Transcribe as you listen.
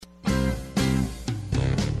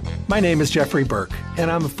My name is Jeffrey Burke, and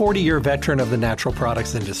I'm a 40-year veteran of the natural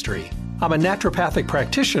products industry. I'm a naturopathic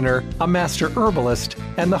practitioner, a master herbalist,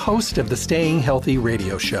 and the host of the Staying Healthy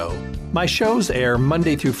radio show. My shows air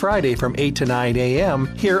Monday through Friday from 8 to 9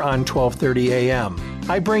 a.m. here on 1230 a.m.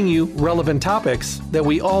 I bring you relevant topics that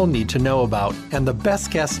we all need to know about and the best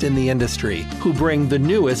guests in the industry who bring the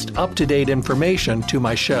newest up-to-date information to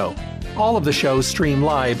my show. All of the shows stream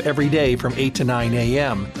live every day from 8 to 9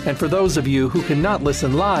 a.m. And for those of you who cannot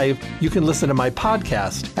listen live, you can listen to my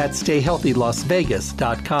podcast at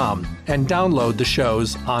StayHealthyLasVegas.com and download the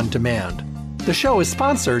shows on demand. The show is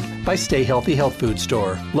sponsored by Stay Healthy Health Food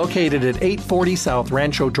Store, located at 840 South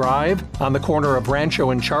Rancho Drive on the corner of Rancho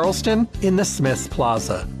and Charleston in the Smiths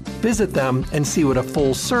Plaza. Visit them and see what a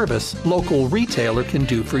full-service local retailer can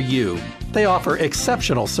do for you. They offer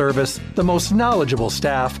exceptional service, the most knowledgeable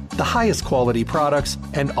staff, the highest quality products,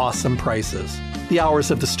 and awesome prices. The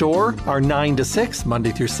hours of the store are 9 to 6,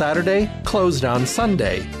 Monday through Saturday, closed on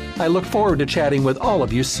Sunday. I look forward to chatting with all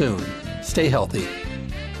of you soon. Stay healthy.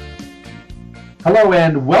 Hello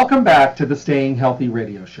and welcome back to the Staying Healthy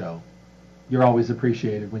radio show. You're always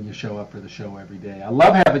appreciated when you show up for the show every day. I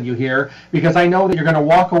love having you here because I know that you're going to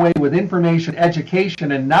walk away with information,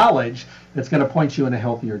 education, and knowledge that's going to point you in a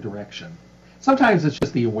healthier direction. Sometimes it's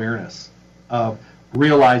just the awareness of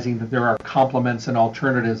realizing that there are complements and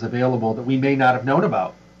alternatives available that we may not have known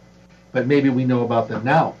about, but maybe we know about them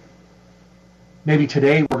now. Maybe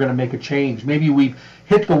today we're going to make a change. Maybe we've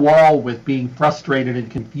hit the wall with being frustrated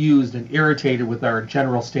and confused and irritated with our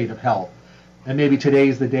general state of health. And maybe today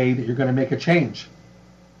is the day that you're going to make a change.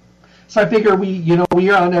 So I figure we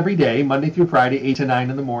are on every day, Monday through Friday, 8 to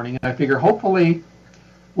 9 in the morning. And I figure hopefully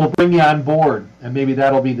we'll bring you on board. And maybe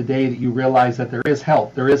that'll be the day that you realize that there is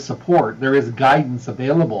help, there is support, there is guidance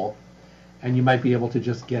available. And you might be able to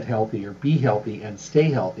just get healthy or be healthy and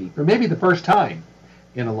stay healthy for maybe the first time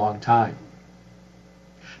in a long time.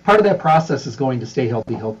 Part of that process is going to Stay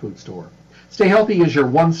Healthy Health Food Store. Stay Healthy is your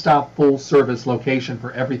one-stop full-service location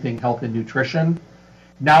for everything health and nutrition.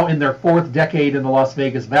 Now in their 4th decade in the Las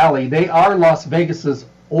Vegas Valley, they are Las Vegas's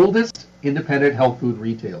oldest independent health food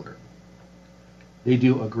retailer. They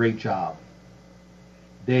do a great job.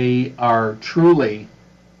 They are truly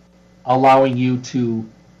allowing you to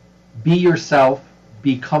be yourself,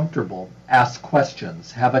 be comfortable, ask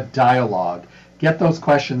questions, have a dialogue, get those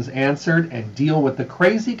questions answered, and deal with the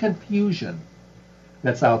crazy confusion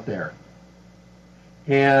that's out there.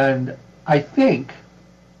 And I think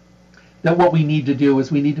that what we need to do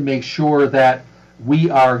is we need to make sure that we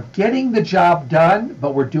are getting the job done,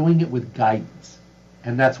 but we're doing it with guidance.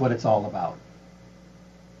 And that's what it's all about.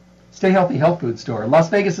 Stay Healthy Health Food Store, Las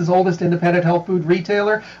Vegas's oldest independent health food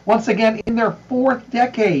retailer, once again in their 4th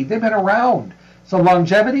decade. They've been around. So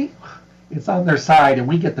longevity, it's on their side, and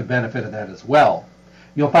we get the benefit of that as well.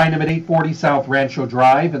 You'll find them at 840 South Rancho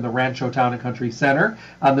Drive in the Rancho Town and Country Center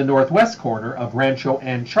on the northwest corner of Rancho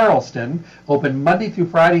and Charleston. Open Monday through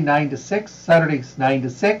Friday, 9 to 6, Saturdays 9 to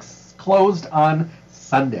 6, closed on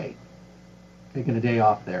Sunday. Taking a day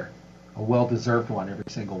off there, a well-deserved one every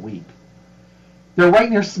single week. They're right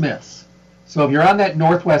near Smith's. So if you're on that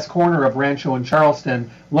northwest corner of Rancho and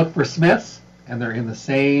Charleston, look for Smith's, and they're in the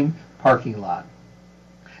same parking lot.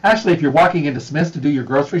 Actually, if you're walking into Smith's to do your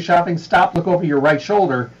grocery shopping, stop, look over your right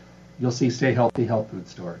shoulder. You'll see Stay Healthy Health Food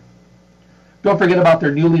Store. Don't forget about their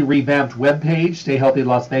newly revamped webpage,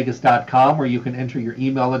 StayHealthyLasVegas.com, where you can enter your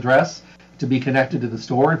email address to be connected to the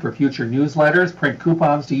store and for future newsletters, print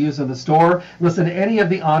coupons to use in the store, listen to any of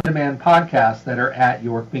the on-demand podcasts that are at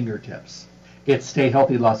your fingertips. It's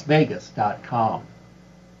StayHealthyLasVegas.com.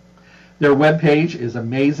 Their webpage is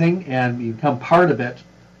amazing, and you become part of it,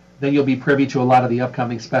 then you'll be privy to a lot of the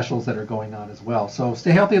upcoming specials that are going on as well. So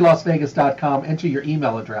StayHealthyLasVegas.com, enter your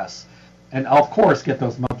email address, and of course get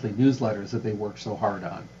those monthly newsletters that they work so hard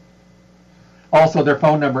on. Also, their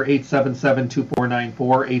phone number, 877-2494,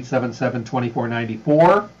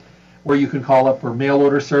 877-2494, where you can call up for mail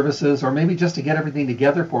order services, or maybe just to get everything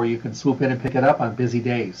together for you, you can swoop in and pick it up on busy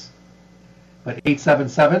days. But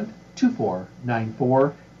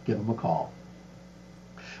 877-2494, give them a call.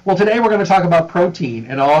 Well, today we're going to talk about protein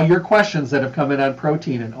and all your questions that have come in on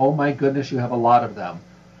protein. And oh my goodness, you have a lot of them.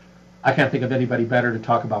 I can't think of anybody better to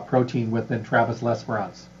talk about protein with than Travis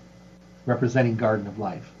Lesperance, representing Garden of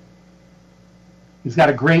Life. He's got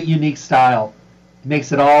a great, unique style. He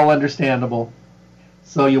makes it all understandable.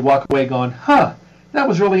 So you walk away going, that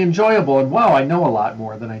was really enjoyable. And wow, I know a lot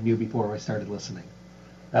more than I knew before I started listening.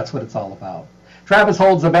 That's what it's all about. Travis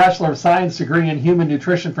holds a Bachelor of Science degree in Human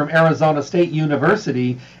Nutrition from Arizona State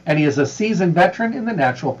University, and he is a seasoned veteran in the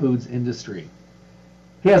natural foods industry.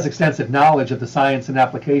 He has extensive knowledge of the science and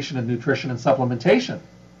application of nutrition and supplementation.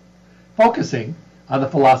 Focusing on the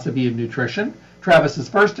philosophy of nutrition, Travis is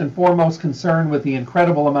first and foremost concerned with the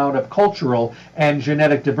incredible amount of cultural and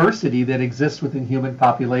genetic diversity that exists within human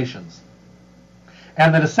populations,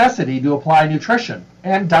 and the necessity to apply nutrition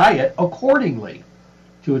and diet accordingly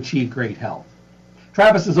to achieve great health.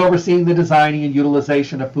 Travis is overseeing the designing and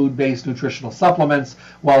utilization of food-based nutritional supplements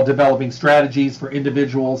while developing strategies for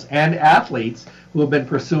individuals and athletes who have been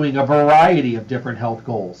pursuing a variety of different health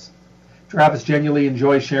goals. Travis genuinely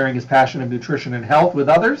enjoys sharing his passion of nutrition and health with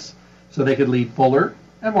others so they could lead fuller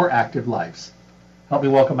and more active lives. Help me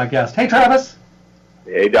welcome my guest. Hey, Travis.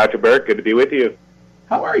 Hey, Dr. Burke. Good to be with you.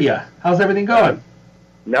 How are you? How's everything going?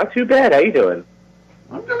 Not too bad. How you doing?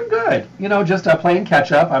 I'm doing good. Just playing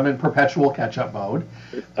catch up. I'm in perpetual catch up mode.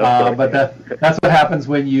 But that's what happens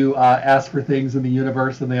when you ask for things in the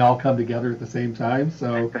universe and they all come together at the same time.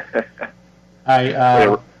 So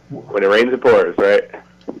when it rains, it pours, right?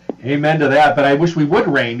 Amen to that. But I wish we would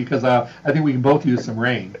rain because I think we can both use some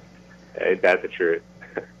rain. Ain't that the truth?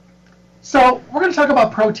 So we're going to talk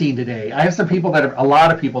about protein today. I have a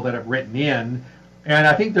lot of people that have written in, and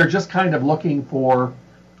I think they're just kind of looking for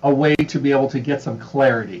a way to be able to get some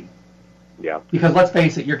clarity. Yeah. Because let's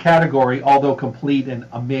face it, your category, although complete and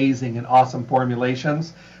amazing and awesome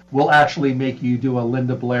formulations, will actually make you do a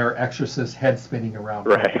Linda Blair exorcist head spinning around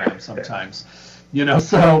program sometimes.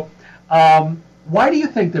 So why do you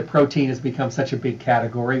think that protein has become such a big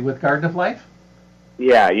category with Garden of Life?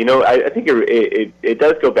 Yeah, I think it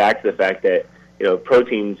does go back to the fact that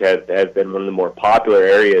proteins have been one of the more popular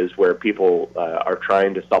areas where people are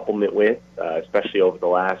trying to supplement with, especially over the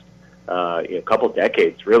last couple of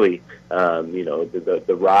decades, really.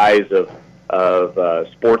 The rise of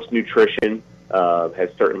sports nutrition has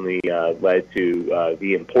certainly led to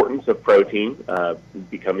the importance of protein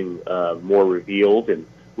becoming more revealed, and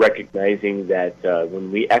recognizing that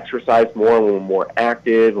when we exercise more, when we're more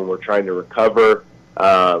active, when we're trying to recover,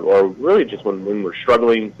 or really just when we're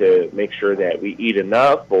struggling to make sure that we eat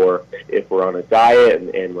enough, or if we're on a diet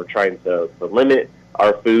and we're trying to limit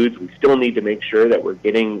our foods, we still need to make sure that we're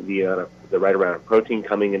getting the right amount of protein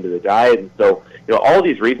coming into the diet. And so, all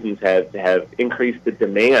these reasons have increased the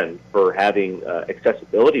demand for having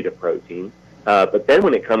accessibility to protein. But then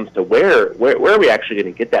when it comes to where are we actually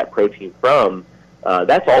going to get that protein from,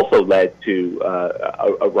 that's also led to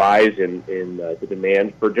a rise in the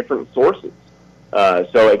demand for different sources.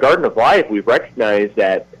 So at Garden of Life, we've recognized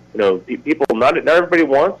that people, not everybody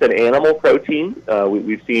wants an animal protein.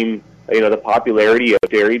 We've seen the popularity of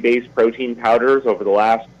dairy-based protein powders over the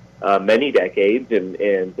last many decades,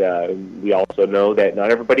 and we also know that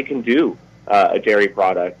not everybody can do a dairy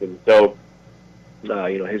product. And so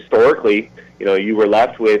historically, you were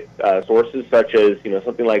left with sources such as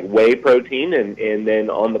something like whey protein, and then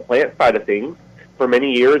on the plant side of things, for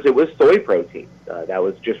many years it was soy protein. That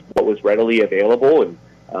was just what was readily available, and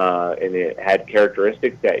it had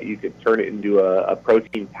characteristics that you could turn it into a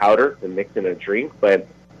protein powder and mix in a drink. But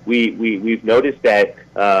we've noticed that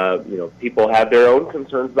people have their own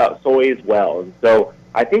concerns about soy as well, and so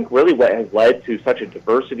I think really what has led to such a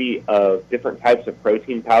diversity of different types of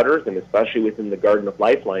protein powders, and especially within the Garden of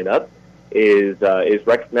Life lineup, is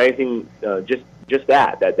recognizing just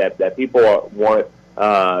that people want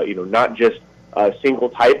not just a single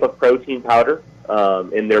type of protein powder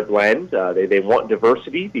in their blend. They want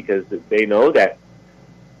diversity because they know that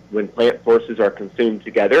when plant sources are consumed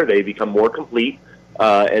together, they become more complete.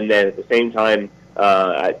 And then at the same time,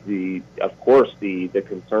 of course, the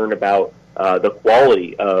concern about the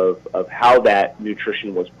quality of how that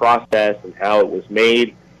nutrition was processed and how it was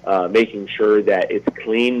made, making sure that it's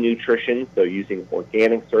clean nutrition, so using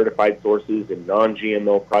organic certified sources and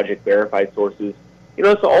non-GMO project verified sources.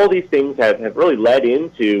 So all these things have really led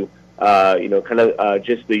into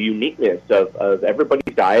just the uniqueness of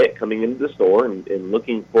everybody's diet coming into the store and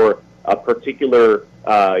looking for a particular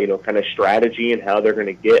kind of strategy and how they're going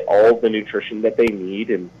to get all the nutrition that they need,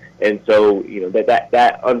 and so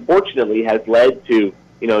that unfortunately has led to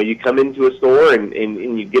you come into a store and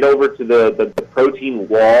you get over to the protein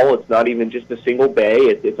wall. It's not even just a single bay;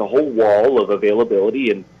 it's a whole wall of availability,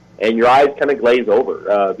 and your eyes kind of glaze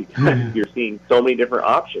over because you're seeing so many different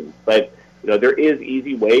options. But there is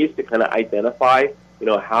easy ways to kind of identify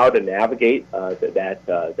how to navigate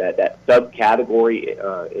that subcategory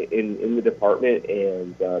in the department,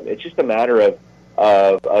 and it's just a matter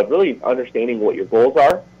of really understanding what your goals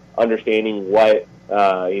are, understanding what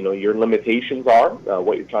your limitations are,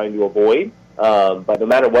 what you're trying to avoid. But no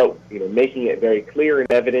matter what, making it very clear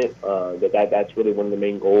and evident that's really one of the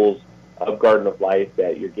main goals of Garden of Life,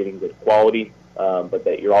 that you're getting good quality, but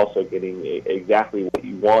that you're also getting exactly what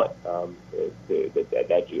you want.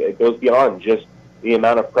 It goes beyond just the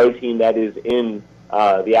amount of protein that is in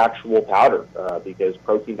the actual powder, because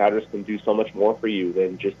protein powders can do so much more for you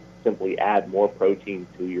than just simply add more protein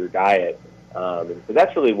to your diet. And so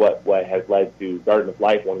that's really what has led to Garden of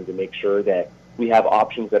Life wanting to make sure that we have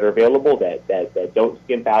options that are available that don't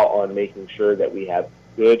skimp out on making sure that we have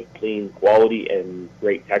good, clean quality and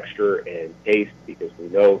great texture and taste, because we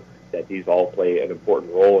know that these all play an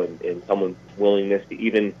important role in someone's willingness to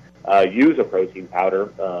even use a protein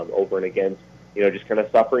powder over and against, just kind of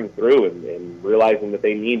suffering through and realizing that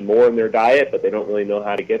they need more in their diet, but they don't really know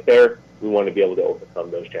how to get there. We want to be able to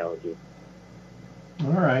overcome those challenges.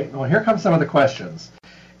 All right. Well, here comes some of the questions.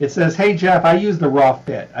 It says, hey, Jeff, I use the Raw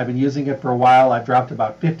Fit. I've been using it for a while. I've dropped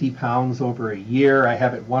about 50 pounds over a year. I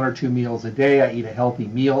have it 1 or 2 meals a day. I eat a healthy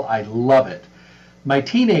meal. I love it. My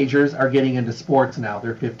teenagers are getting into sports now.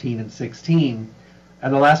 They're 15 and 16.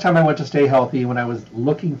 And the last time I went to Stay Healthy, when I was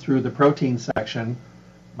looking through the protein section,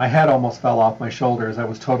 my head almost fell off my shoulders. I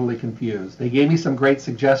was totally confused. They gave me some great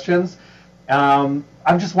suggestions. I'm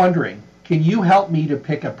just wondering, can you help me to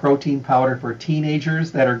pick a protein powder for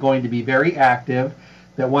teenagers that are going to be very active,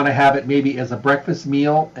 that want to have it maybe as a breakfast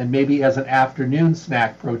meal and maybe as an afternoon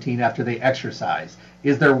snack protein after they exercise?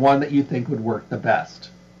 Is there one that you think would work the best?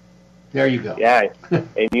 There you go. Yeah,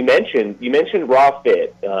 and you mentioned Raw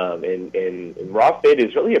Fit, and Raw Fit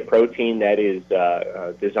is really a protein that is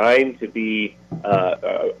designed to be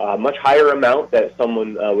a much higher amount that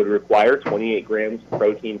someone would require, 28 grams of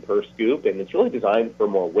protein per scoop, and it's really designed for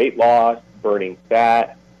more weight loss, burning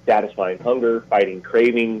fat, satisfying hunger, fighting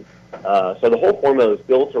cravings. So the whole formula is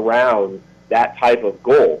built around that type of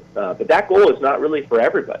goal. But that goal is not really for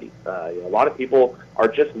everybody. A lot of people are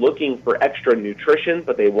just looking for extra nutrition,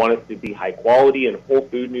 but they want it to be high quality and whole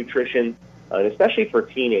food nutrition, and especially for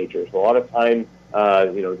teenagers. A lot of times,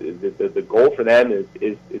 the goal for them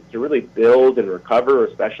is to really build and recover,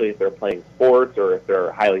 especially if they're playing sports or if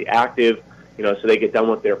they're highly active, so they get done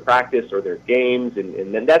with their practice or their games,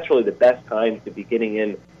 and then that's really the best time to be getting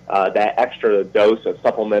in that extra dose of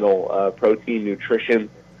supplemental protein nutrition.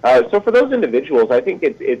 So for those individuals, I think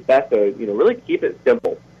it's best to really keep it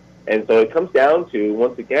simple. And so it comes down to,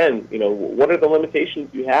 once again, what are the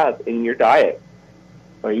limitations you have in your diet?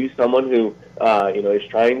 Are you someone who is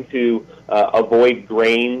trying to avoid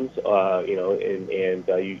grains,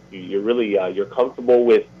 you're comfortable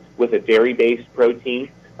with a dairy-based protein?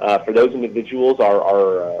 For those individuals,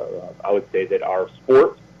 I would say that our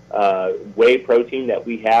sport whey protein that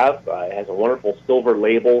we have has a wonderful silver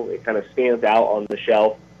label. It kind of stands out on the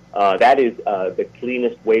shelf. That is the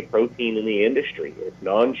cleanest whey protein in the industry. It's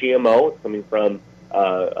non-GMO. It's coming from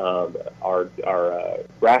our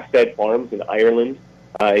grass-fed farms in Ireland,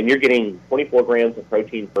 and you're getting 24 grams of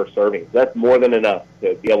protein per serving. So that's more than enough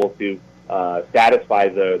to be able to satisfy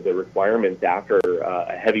the requirements after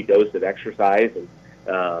a heavy dose of exercise. And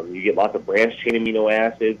you get lots of branched-chain amino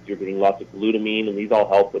acids. You're getting lots of glutamine, and these all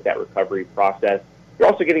help with that recovery process. You're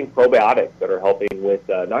also getting probiotics that are helping with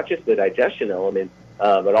not just the digestion element,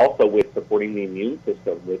 but also with supporting the immune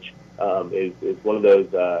system, which is one of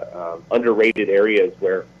those underrated areas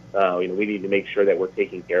where we need to make sure that we're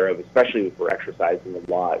taking care of, especially if we're exercising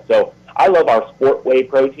a lot. So I love our sport whey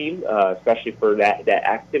protein, especially for that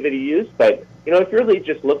activity use. But if you're really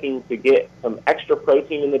just looking to get some extra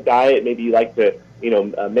protein in the diet, maybe you like to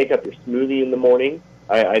make up your smoothie in the morning.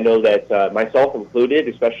 I know that myself included,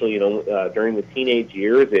 especially during the teenage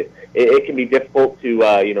years, it can be difficult to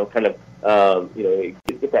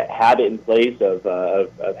get that habit in place of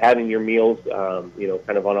having your meals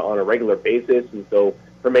kind of on a regular basis. And so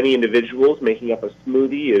for many individuals, making up a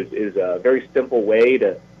smoothie is a very simple way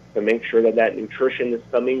to make sure that nutrition is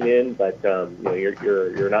coming in, but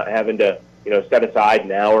you're not having to set aside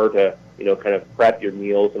an hour to kind of prep your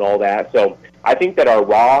meals and all that. So I think that our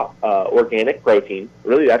raw organic protein,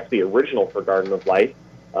 really that's the original for Garden of Life,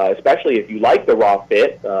 especially if you like the Raw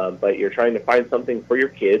Fit, but you're trying to find something for your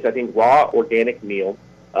kids. I think raw organic meal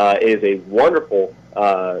is a wonderful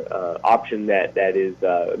option that is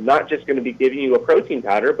not just going to be giving you a protein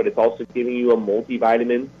powder, but it's also giving you a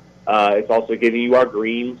multivitamin. It's also giving you our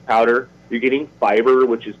greens powder. You're getting fiber,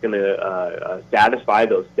 which is going to satisfy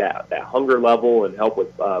that hunger level and help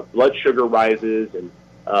with blood sugar rises, and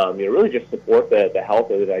really just support the health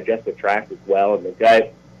of the digestive tract as well and the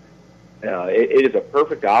gut. It is a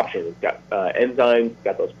perfect option. It's got enzymes, it's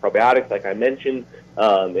got those probiotics like I mentioned,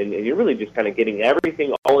 and you're really just kind of getting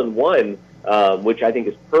everything all in one, which I think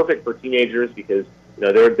is perfect for teenagers because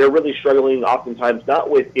they're really struggling oftentimes not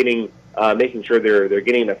with making sure they're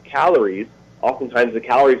getting enough calories. Oftentimes the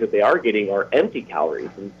calories that they are getting are empty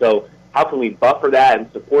calories, and so how can we buffer that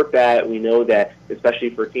and support that? We know that, especially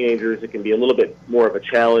for teenagers, it can be a little bit more of a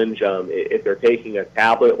challenge if they're taking a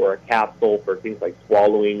tablet or a capsule for things like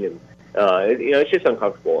swallowing, and it's just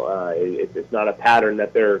uncomfortable. It's not a pattern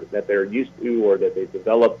that they're used to or that they've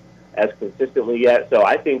developed as consistently yet. So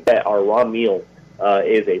I think that our raw meal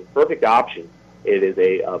is a perfect option. It is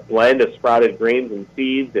a blend of sprouted grains and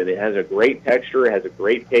seeds, and it has a great texture. It has a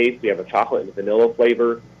great taste. We have a chocolate and vanilla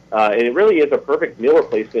flavor. And it really is a perfect meal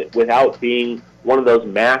replacement without being one of those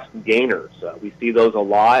mass gainers. We see those a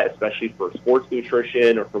lot, especially for sports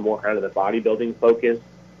nutrition or for more kind of the bodybuilding focus.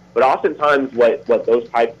 But oftentimes what those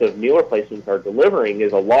types of meal replacements are delivering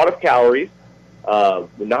is a lot of calories,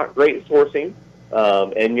 not great sourcing,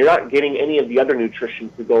 and you're not getting any of the other nutrition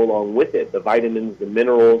to go along with it, the vitamins, the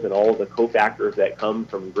minerals, and all of the cofactors that come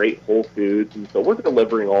from great whole foods. And so we're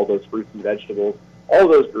delivering all those fruits and vegetables, all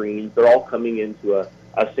those greens. They're all coming into a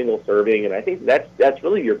single serving, and I think that's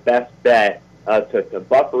really your best bet to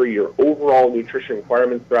buffer your overall nutrition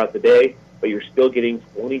requirements throughout the day, but you're still getting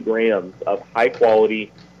 20 grams of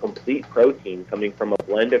high-quality, complete protein coming from a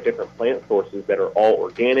blend of different plant sources that are all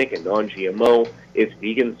organic and non-GMO. It's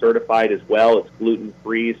vegan certified as well. It's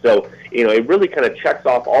gluten-free. So, it really kind of checks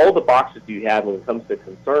off all the boxes you have when it comes to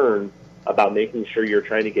concerns about making sure you're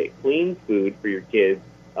trying to get clean food for your kids,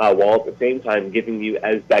 while at the same time giving you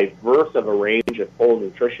as diverse of a range of whole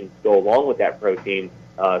nutrition to go along with that protein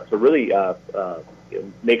to really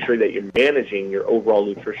make sure that you're managing your overall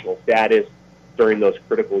nutritional status during those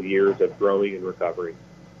critical years of growing and recovery.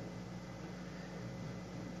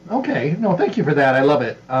 Okay, no, thank you for that. I love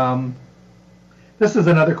it. This is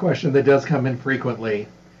another question that does come in frequently.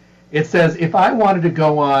 It says, if I wanted to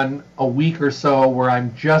go on a week or so where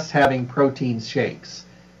I'm just having protein shakes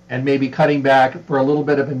and maybe cutting back for a little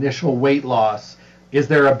bit of initial weight loss, is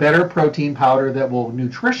there a better protein powder that will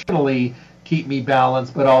nutritionally keep me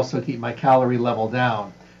balanced but also keep my calorie level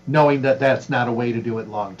down, knowing that that's not a way to do it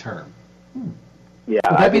long term? Yeah,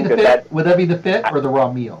 would that be the fit? Would that be the fit or the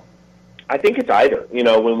raw meal? I think it's either.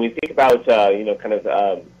 When we think about kind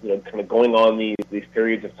of going on these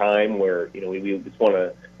periods of time where we just want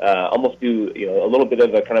to almost do a little bit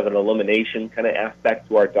of a kind of an elimination kind of aspect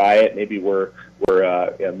to our diet. Maybe we're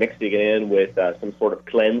mixing it in with some sort of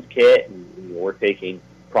cleanse kit, and we're taking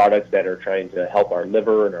products that are trying to help our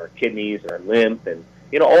liver and our kidneys and our lymph and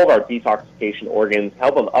all of our detoxification organs,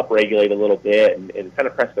 help them upregulate a little bit and kind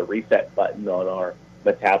of press the reset button on our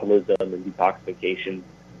metabolism and detoxification.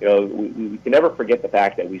 We can never forget the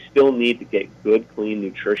fact that we still need to get good, clean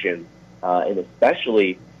nutrition, and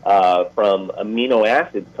especially from amino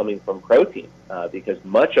acids coming from protein, because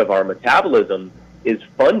much of our metabolism is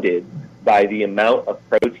funded by the amount of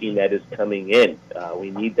protein that is coming in. We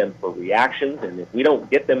need them for reactions, and if we don't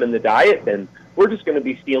get them in the diet, then we're just going to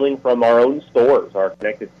be stealing from our own stores, our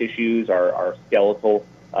connective tissues, our skeletal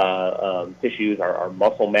tissues, our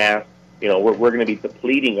muscle mass. We're going to be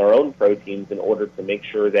depleting our own proteins in order to make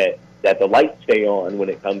sure that the lights stay on when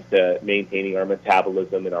it comes to maintaining our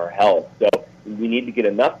metabolism and our health. So we need to get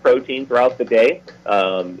enough protein throughout the day.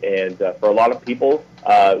 And for a lot of people,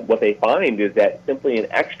 what they find is that simply an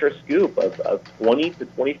extra scoop of 20 to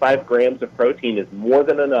 25 grams of protein is more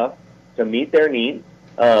than enough to meet their needs.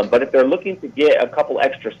 But if they're looking to get a couple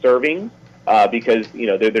extra servings, because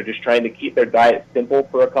they're just trying to keep their diet simple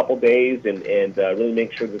for a couple days and really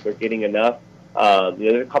make sure that they're getting enough.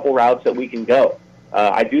 There's a couple routes that we can go.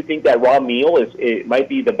 I do think that raw meal it might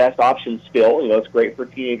be the best option still. It's great for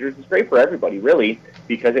teenagers. It's great for everybody really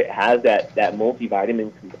because it has that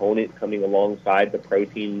multivitamin component coming alongside the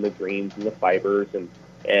protein, the greens, and the fibers,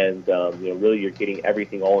 and really you're getting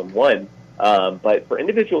everything all in one. But for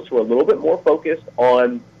individuals who are a little bit more focused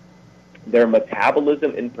on their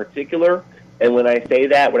metabolism in particular, and when I say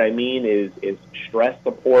that, what I mean is stress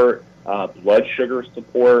support, blood sugar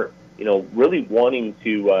support. Really wanting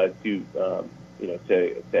to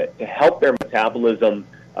help their metabolism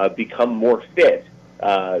become more fit.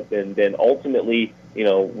 Then ultimately, we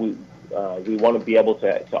want to be able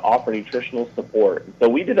to offer nutritional support. And so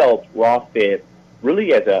we developed Raw Fit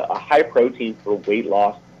really as a high protein for weight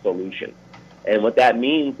loss solution. And what that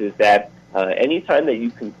means is that anytime that you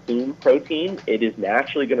consume protein, it is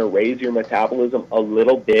naturally going to raise your metabolism a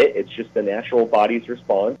little bit. It's just the natural body's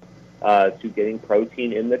response to getting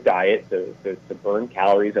protein in the diet to burn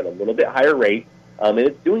calories at a little bit higher rate. And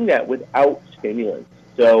it's doing that without stimulants.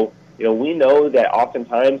 So, we know that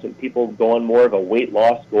oftentimes when people go on more of a weight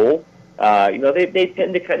loss goal, they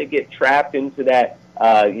tend to kind of get trapped into that,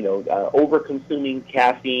 over-consuming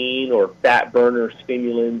caffeine or fat burner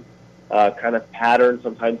stimulants kind of pattern.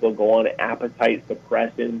 Sometimes they'll go on appetite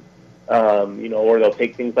suppressants, or they'll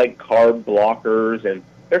take things like carb blockers. And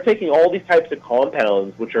they're taking all these types of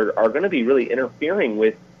compounds, which are going to be really interfering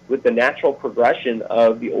with the natural progression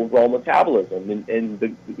of the overall metabolism. And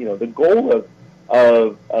the goal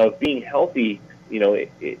of being healthy,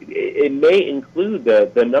 it may include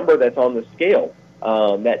the number that's on the scale.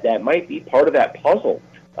 That might be part of that puzzle.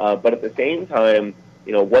 But at the same time,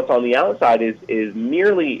 what's on the outside is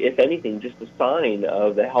merely, if anything, just a sign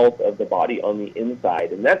of the health of the body on the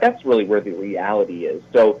inside. And that's really where the reality is.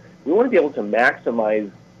 So we want to be able to maximize,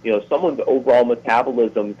 someone's overall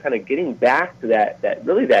metabolism, kind of getting back to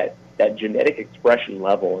that genetic expression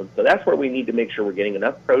level. And so that's where we need to make sure we're getting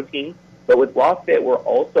enough protein. But with RawFit, we're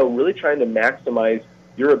also really trying to maximize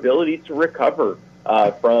your ability to recover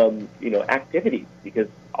from, activities, because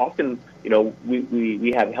often,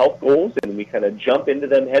 we have health goals and we kind of jump into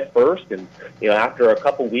them head first. And, after a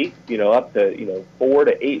couple weeks, up to, 4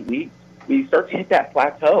 to 8 weeks, we start to hit that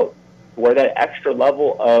plateau where that extra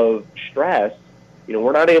level of stress,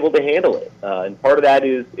 we're not able to handle it. And part of that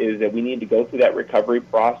is that we need to go through that recovery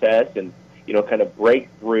process and, kind of break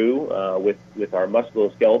through with our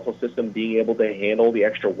musculoskeletal system being able to handle the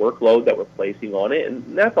extra workload that we're placing on it.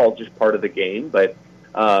 And that's all just part of the game. But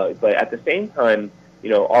at the same time,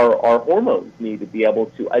 our hormones need to be able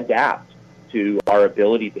to adapt to our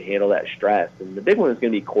ability to handle that stress. And the big one is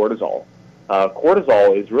going to be cortisol.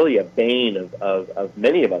 Cortisol is really a bane of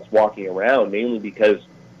many of us walking around, mainly because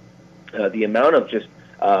the amount of just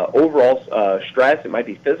overall stress, it might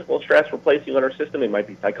be physical stress we're placing on our system, it might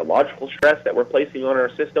be psychological stress that we're placing on our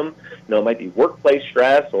system, it might be workplace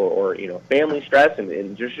stress or family stress,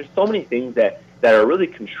 and there's just so many things that are really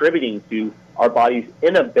contributing to our body's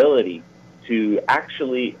inability to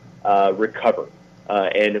actually recover.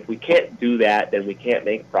 And if we can't do that, then we can't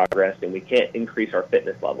make progress and we can't increase our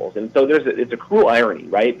fitness levels. And so it's a cruel irony,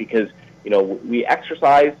 right? Because, we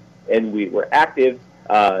exercise and we're active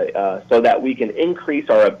so that we can increase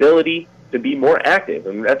our ability to be more active.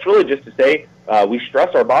 And that's really just to say we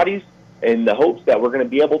stress our bodies in the hopes that we're going to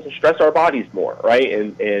be able to stress our bodies more, right?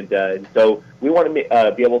 And so we want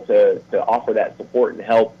to be able to offer that support and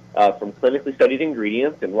help from clinically studied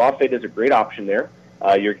ingredients, and RawFit is a great option there.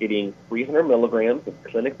 You're getting 300 milligrams of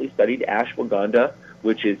clinically studied ashwagandha,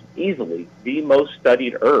 which is easily the most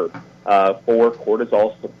studied herb for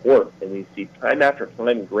cortisol support. And we see time after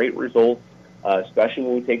time great results, especially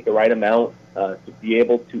when we take the right amount to be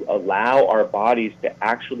able to allow our bodies to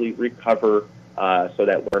actually recover so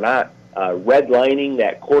that we're not redlining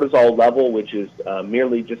that cortisol level, which is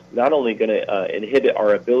merely just not only going to inhibit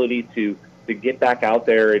our ability to get back out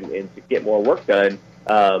there and to get more work done,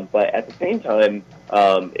 but at the same time,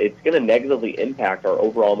 it's going to negatively impact our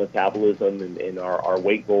overall metabolism and our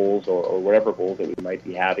weight goals or whatever goals that we might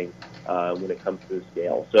be having when it comes to the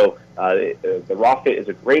scale. So the RawFit is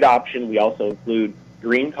a great option. We also include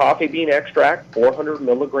green coffee bean extract, 400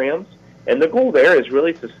 milligrams. And the goal there is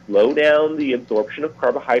really to slow down the absorption of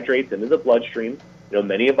carbohydrates into the bloodstream.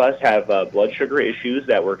 Many of us have blood sugar issues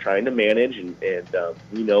that we're trying to manage, and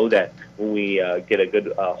we know that when we get a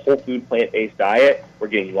good whole food plant-based diet, we're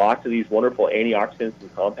getting lots of these wonderful antioxidants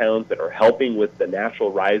and compounds that are helping with the natural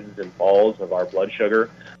rises and falls of our blood sugar.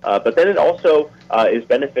 But then it also is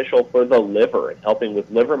beneficial for the liver and helping with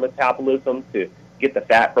liver metabolism to get the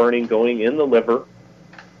fat burning going in the liver.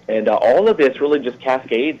 And all of this really just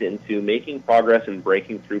cascades into making progress and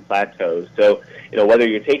breaking through plateaus. So, whether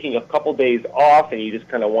you're taking a couple days off and you just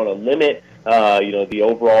kind of want to limit, the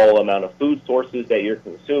overall amount of food sources that you're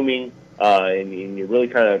consuming, and you're really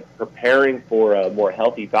kind of preparing for a more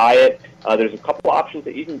healthy diet, there's a couple options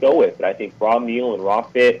that you can go with. I think Raw Meal and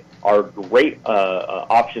RawFit are great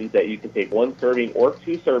options that you can take 1 serving or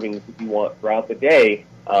 2 servings if you want throughout the day.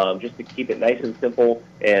 Just to keep it nice and simple,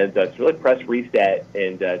 and to really press reset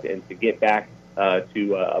and to get back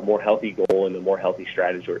to a more healthy goal and a more healthy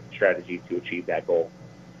strategy to achieve that goal.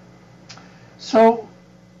 So,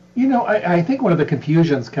 I think one of the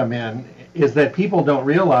confusions come in is that people don't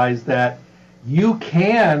realize that you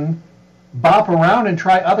can bop around and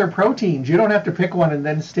try other proteins. You don't have to pick one and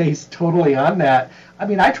then stay totally on that. I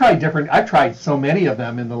mean, I've tried so many of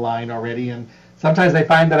them in the line already, and sometimes I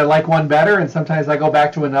find that I like one better, and sometimes I go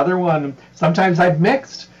back to another one. Sometimes I've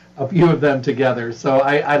mixed a few of them together. So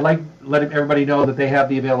I like letting everybody know that they have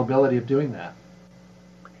the availability of doing that.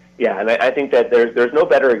 Yeah, and I think that there's no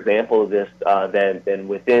better example of this than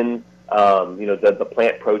within the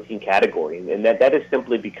plant protein category, and that is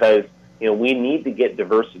simply because we need to get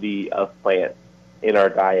diversity of plants in our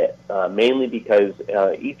diet, mainly because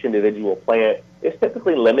each individual plant is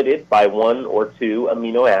typically limited by 1 or 2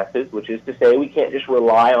 amino acids, which is to say we can't just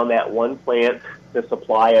rely on that one plant to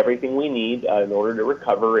supply everything we need in order to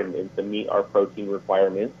recover and to meet our protein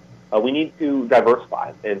requirements. we need to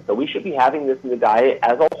diversify. And so we should be having this in the diet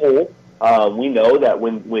as a whole. We know that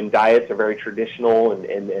when diets are very traditional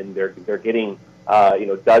and they're getting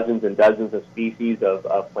dozens and dozens of species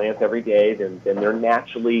of plants every day, then they're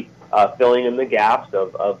naturally filling in the gaps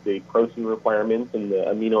of the protein requirements and the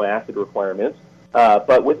amino acid requirements.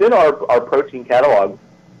 But within our protein catalog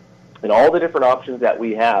and all the different options that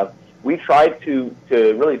we have, we tried to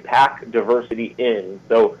really pack diversity in.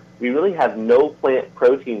 So we really have no plant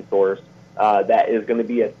protein source that is going to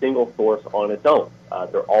be a single source on its own.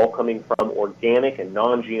 They're all coming from organic and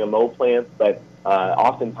non-GMO plants, but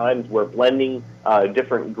oftentimes we're blending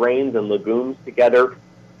different grains and legumes together.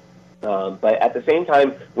 But at the same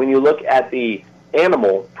time, when you look at the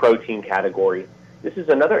animal protein category, this is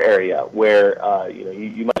another area where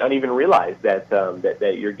you might not even realize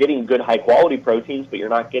that you're getting good high quality proteins, but you're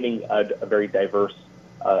not getting a very diverse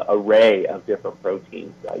array of different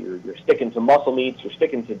proteins. You're sticking to muscle meats, you're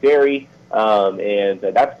sticking to dairy, and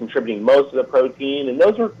that's contributing most of the protein. And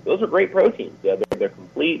those are great proteins. They're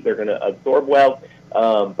complete. They're going to absorb well.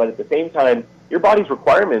 But at the same time, your body's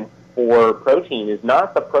requirements for protein is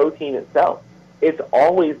not the protein itself. It's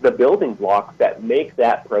always the building blocks that make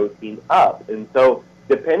that protein up. And so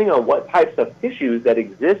depending on what types of tissues that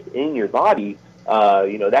exist in your body,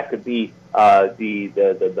 that could be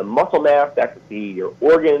the muscle mass, that could be your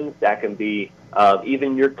organs, that can be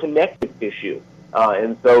even your connective tissue.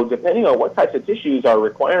 And so depending on what types of tissues are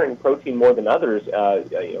requiring protein more than others,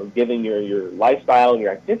 given your lifestyle and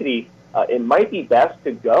your activity, it might be best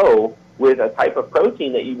to go with a type of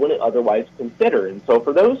protein that you wouldn't otherwise consider. And so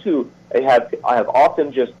for those who have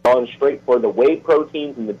often just gone straight for the whey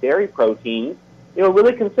proteins and the dairy proteins,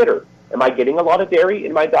 really consider, am I getting a lot of dairy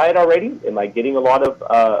in my diet already? Am I getting a lot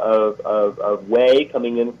of whey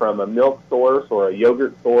coming in from a milk source or a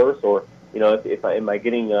yogurt source? Or, am I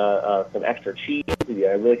getting some extra cheese? I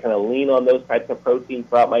really kind of lean on those types of proteins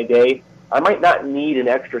throughout my day. I might not need an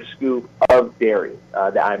extra scoop of dairy.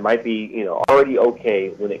 That I might be, already okay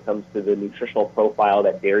when it comes to the nutritional profile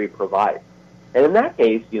that dairy provides. And in that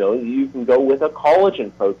case, you can go with a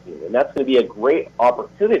collagen protein, and that's going to be a great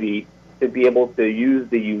opportunity to be able to use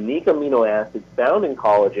the unique amino acids found in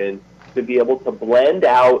collagen to be able to blend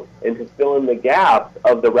out and to fill in the gaps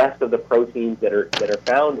of the rest of the proteins that are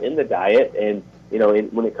found in the diet. And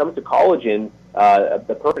when it comes to collagen,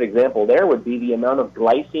 the perfect example there would be the amount of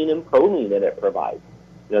glycine and proline that it provides.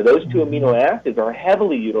 Those two amino acids are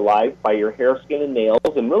heavily utilized by your hair, skin, and nails,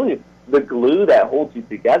 and really the glue that holds you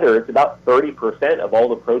together. It's about 30% of all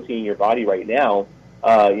the protein in your body right now.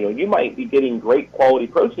 You might be getting great quality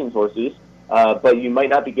protein sources, but you might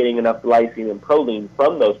not be getting enough glycine and proline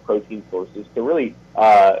from those protein sources to really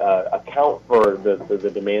account for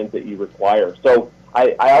the demands that you require. So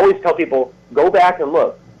I always tell people, go back and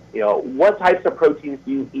look. What types of proteins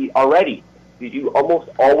do you eat already? Do you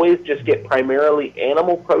almost always just get primarily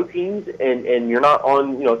animal proteins and you're not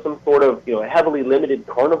on, some sort of, heavily limited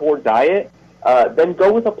carnivore diet? Then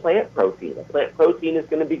go with a plant protein. A plant protein is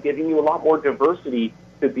going to be giving you a lot more diversity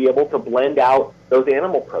to be able to blend out those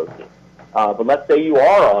animal proteins. But let's say you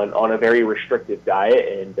are on a very restrictive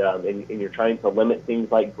diet and you're trying to limit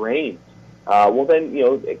things like grains. Well, then,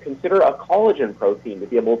 consider a collagen protein to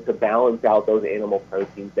be able to balance out those animal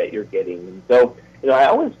proteins that you're getting. And so, I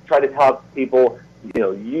always try to tell people,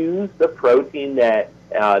 use the protein that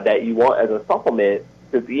you want as a supplement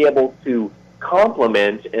to be able to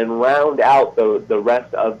complement and round out the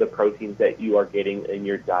rest of the proteins that you are getting in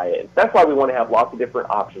your diet. That's why we want to have lots of different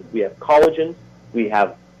options. We have collagen, we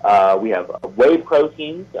have whey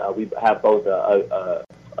proteins, we have both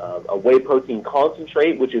a whey protein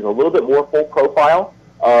concentrate, which is a little bit more full profile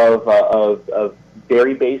of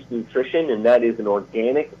dairy-based nutrition, and that is an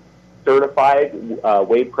organic certified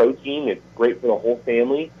whey protein. It's great for the whole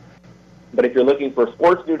family. But if you're looking for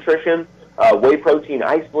sports nutrition, whey protein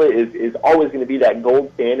isolate is always going to be that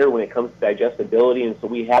gold standard when it comes to digestibility, and so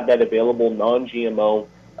we have that available non-GMO.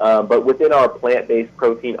 But within our plant-based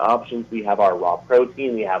protein options, we have our raw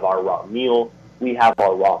protein, we have our raw meal, we have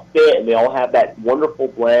our raw fit, and they all have that wonderful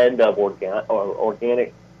blend of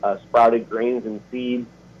organic sprouted grains and seeds.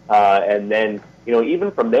 And then, even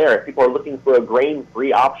from there, if people are looking for a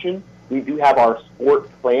grain-free option, we do have our sport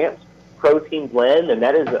plant protein blend, and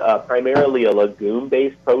that is primarily a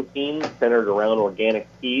legume-based protein centered around organic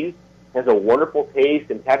peas. It has a wonderful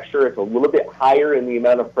taste and texture. It's a little bit higher in the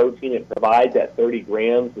amount of protein it provides at 30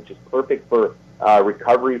 grams, which is perfect for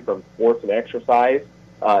recovery from sports and exercise.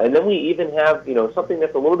 And then we even have, something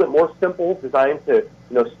that's a little bit more simple, designed to,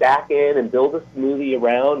 stack in and build a smoothie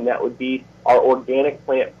around, and that would be our organic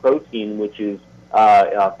plant protein, which is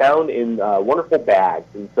found in wonderful bags.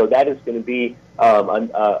 And so that is going to be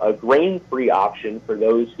a grain-free option for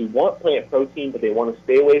those who want plant protein, but they want to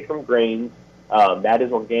stay away from grains. That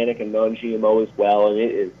is organic and non-GMO as well, and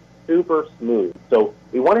it is super smooth. So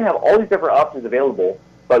we want to have all these different options available,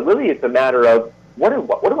 but really it's a matter of what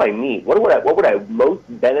do I need? What would I most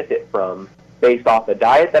benefit from based off the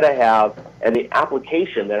diet that I have and the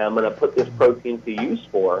application that I'm going to put this protein to use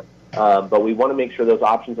for? But we want to make sure those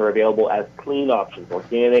options are available as clean options,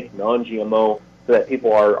 organic, non-GMO, so that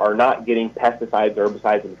people are not getting pesticides,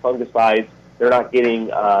 herbicides, and fungicides. They're not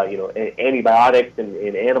getting antibiotics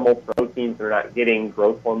and animal proteins. They're not getting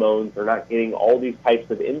growth hormones. They're not getting all these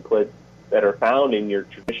types of inputs that are found in your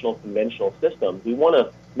traditional conventional systems. We want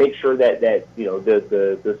to make sure that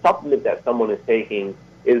the supplement that someone is taking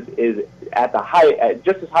is at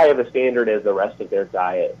just as high of a standard as the rest of their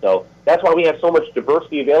diet. So that's why we have so much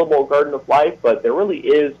diversity available at Garden of Life, but there really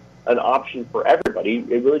is an option for everybody.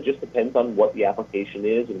 It really just depends on what the application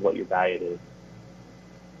is and what your diet is.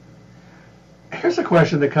 Here's a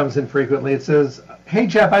question that comes in frequently. It says, hey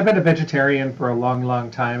Jeff, I've been a vegetarian for a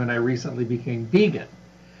long time and I recently became vegan.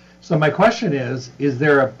 So my question is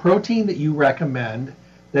there a protein that you recommend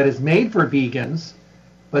that is made for vegans,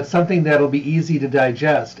 but something that'll be easy to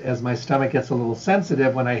digest? As my stomach gets a little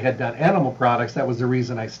sensitive when I had done animal products, that was the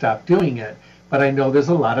reason I stopped doing it. But I know there's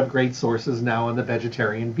a lot of great sources now on the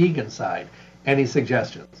vegetarian vegan side. Any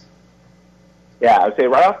suggestions? Yeah, I would say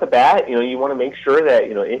right off the bat, you want to make sure that,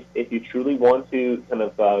 if you truly want to kind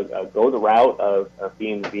of go the route of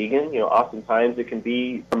being vegan, oftentimes it can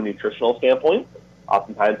be from a nutritional standpoint.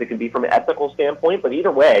 Oftentimes it can be from an ethical standpoint, but either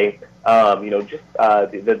way,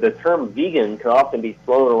 the term vegan can often be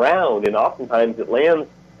thrown around, and oftentimes it lands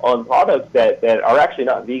on products that are actually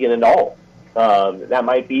not vegan at all. That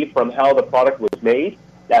might be from how the product was made.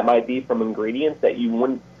 That might be from ingredients that you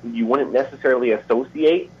wouldn't necessarily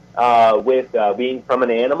associate with being from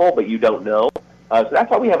an animal, but you don't know. So that's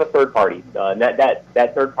why we have a third party. And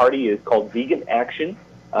that third party is called Vegan Action,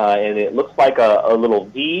 and it looks like a little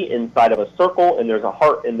V inside of a circle, and there's a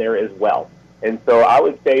heart in there as well. And so I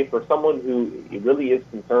would say for someone who really is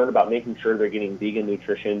concerned about making sure they're getting vegan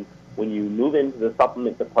nutrition, when you move into the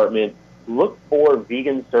supplement department, look for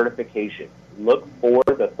vegan certification. Look for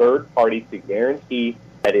the third party to guarantee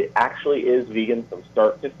that it actually is vegan from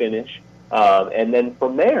start to finish. And then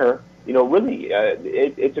from there, really,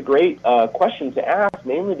 it's a great question to ask,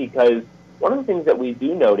 mainly because one of the things that we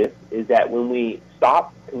do notice is that when we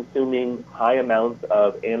stop consuming high amounts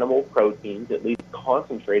of animal proteins, at least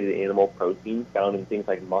concentrated animal proteins found in things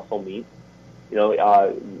like muscle meat,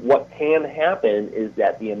 what can happen is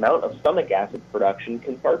that the amount of stomach acid production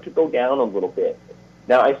can start to go down a little bit.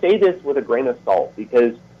 Now, I say this with a grain of salt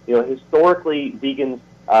because, historically, vegans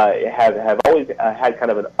have always had kind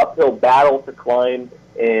of an uphill battle to climb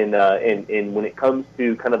in when it comes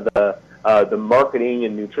to kind of the marketing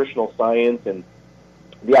and nutritional science, and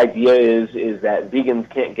the idea is that vegans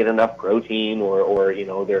can't get enough protein or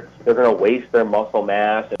they're going to waste their muscle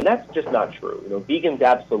mass, and that's just not true. Vegans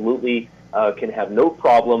absolutely can have no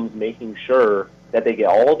problems making sure that they get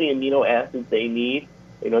all the amino acids they need.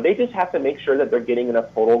 They just have to make sure that they're getting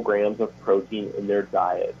enough total grams of protein in their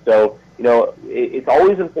diet. So, it's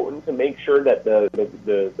always important to make sure that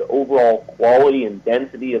the overall quality and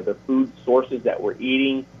density of the food sources that we're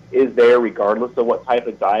eating is there, regardless of what type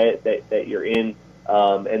of diet that you're in.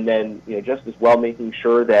 And then, just as well, making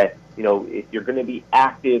sure that, if you're going to be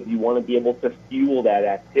active, you want to be able to fuel that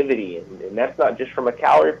activity. And that's not just from a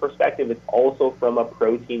calorie perspective, it's also from a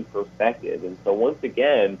protein perspective. And so once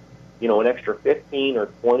again, an extra 15 or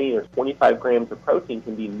 20 or 25 grams of protein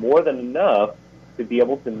can be more than enough to be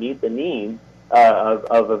able to meet the needs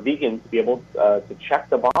of a vegan, to be able to check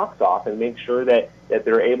the box off and make sure that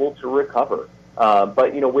they're able to recover.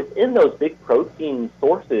 But, within those big protein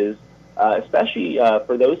sources, especially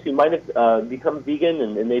for those who might have become vegan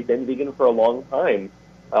and they've been vegan for a long time,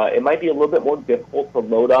 it might be a little bit more difficult to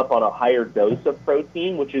load up on a higher dose of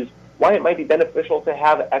protein, which is why it might be beneficial to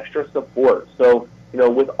have extra support. So,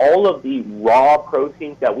 with all of the raw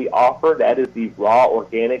proteins that we offer, that is the raw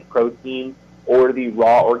organic protein or the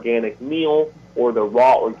raw organic meal or the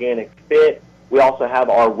raw organic fit. We also have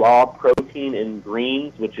our raw protein in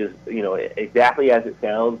greens, which is, exactly as it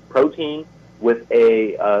sounds, protein with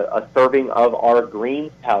a serving of our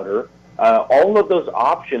greens powder. All of those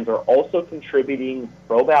options are also contributing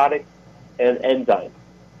probiotics and enzymes.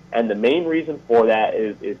 And the main reason for that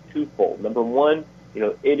is twofold. Number one,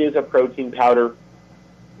 it is a protein powder.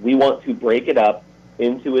 We want to break it up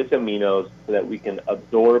into its aminos so that we can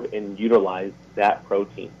absorb and utilize that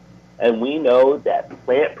protein. And we know that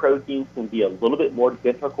plant proteins can be a little bit more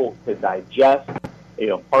difficult to digest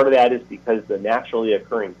Part of that is because the naturally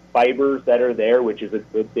occurring fibers that are there, which is a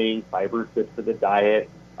good thing. Fiber is good for the diet.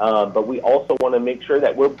 But we also want to make sure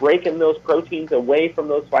that we're breaking those proteins away from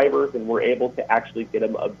those fibers and we're able to actually get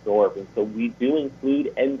them absorbed. And so we do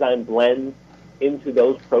include enzyme blends into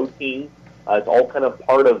those proteins. It's all kind of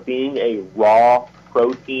part of being a raw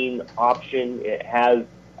protein option. It has,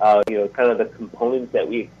 kind of the components that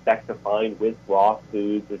we expect to find with raw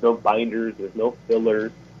foods. There's no binders, there's no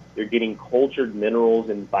fillers. They're getting cultured minerals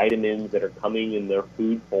and vitamins that are coming in their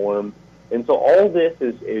food form. And so all this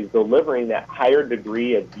is delivering that higher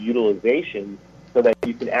degree of utilization so that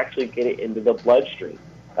you can actually get it into the bloodstream.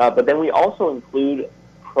 But then we also include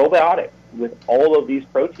probiotics with all of these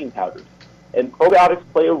protein powders. And probiotics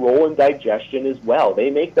play a role in digestion as well. They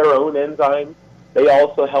make their own enzymes. They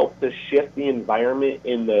also help to shift the environment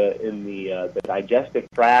in the digestive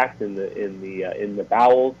tract, in the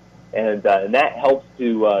bowels. And that helps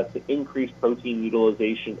to increase protein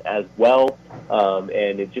utilization as well,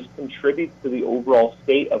 and it just contributes to the overall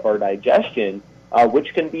state of our digestion,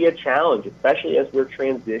 which can be a challenge, especially as we're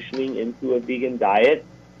transitioning into a vegan diet.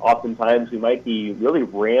 Oftentimes, we might be really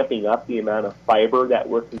ramping up the amount of fiber that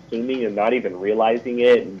we're consuming and not even realizing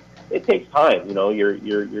it. And it takes time.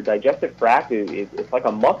 Your digestive tract it's like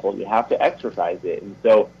a muscle. You have to exercise it. And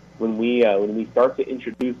so when we start to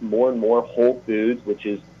introduce more and more whole foods, which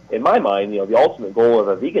is in my mind, the ultimate goal of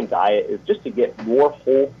a vegan diet is just to get more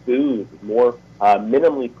whole foods, more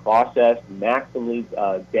minimally processed, maximally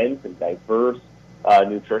dense and diverse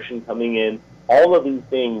nutrition coming in. All of these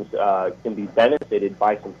things can be benefited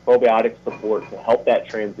by some probiotic support to help that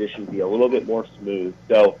transition be a little bit more smooth.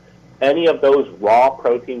 So any of those raw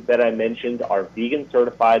proteins that I mentioned are vegan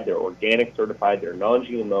certified, they're organic certified, they're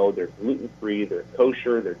non-GMO, they're gluten-free, they're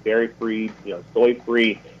kosher, they're dairy-free,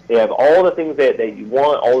 soy-free. They have all the things that you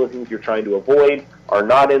want, all the things you're trying to avoid are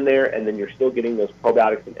not in there, and then you're still getting those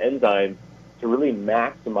probiotics and enzymes to really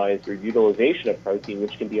maximize your utilization of protein,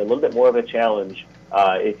 which can be a little bit more of a challenge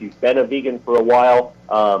if you've been a vegan for a while,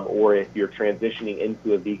 or if you're transitioning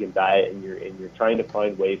into a vegan diet and you're trying to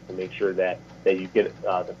find ways to make sure that you get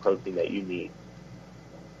the protein that you need.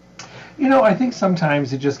 I think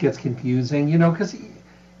sometimes it just gets confusing, because,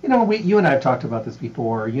 you and I have talked about this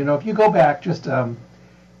before. If you go back just, a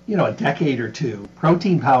decade or two,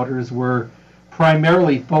 protein powders were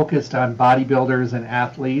primarily focused on bodybuilders and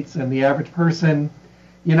athletes, and the average person,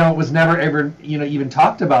 it was never ever, even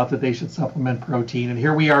talked about that they should supplement protein. And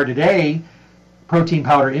here we are today. Protein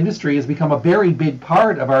powder industry has become a very big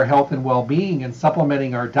part of our health and well-being and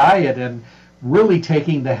supplementing our diet and really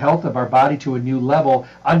taking the health of our body to a new level,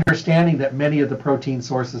 understanding that many of the protein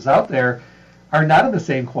sources out there are not of the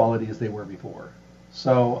same quality as they were before.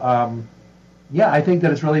 So, I think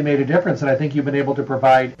that it's really made a difference, and I think you've been able to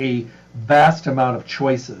provide a vast amount of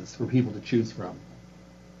choices for people to choose from.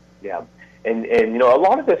 Yeah. And a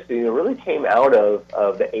lot of this really came out of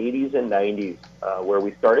the 80s and 90s, where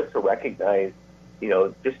we started to recognize,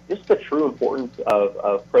 just the true importance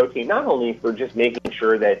of protein, not only for just making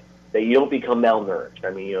sure that you don't become malnourished.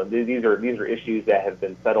 I mean, these are issues that have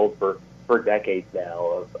been settled for decades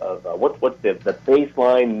now of what's the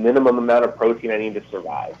baseline minimum amount of protein I need to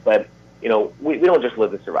survive. But we don't just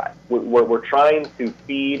live to survive. We're trying to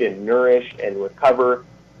feed and nourish and recover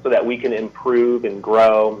so that we can improve and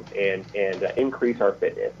grow and increase our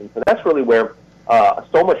fitness. And so that's really where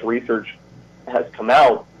so much research has come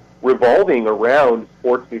out revolving around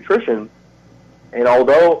sports nutrition. And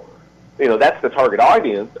although, that's the target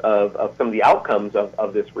audience of some of the outcomes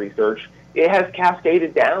of this research, it has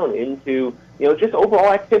cascaded down into, just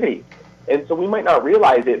overall activity. And so we might not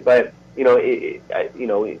realize it, but,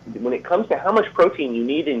 when it comes to how much protein you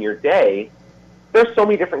need in your day, there's so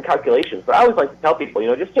many different calculations. But I always like to tell people,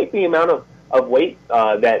 just take the amount of weight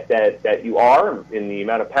that you are in the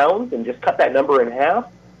amount of pounds and just cut that number in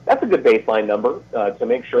half. That's a good baseline number to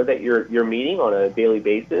make sure that you're meeting on a daily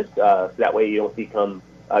basis. So that way you don't become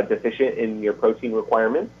deficient in your protein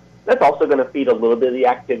requirements. That's also going to feed a little bit of the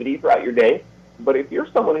activity throughout your day. But if you're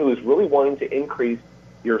someone who is really wanting to increase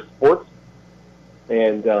your sports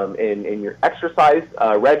and your exercise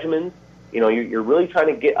regimens, you're really trying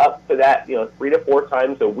to get up to that, 3 to 4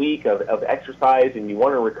 times a week of exercise, and you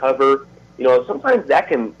want to recover. Sometimes that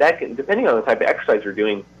can depending on the type of exercise you're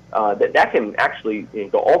doing, that can actually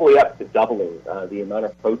go all the way up to doubling the amount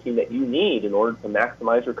of protein that you need in order to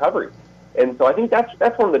maximize recovery. And so I think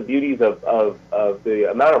that's one of the beauties of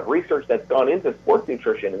the amount of research that's gone into sports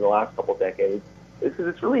nutrition in the last couple of decades, is because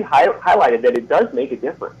it's really highlighted that it does make a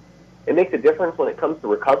difference. It makes a difference when it comes to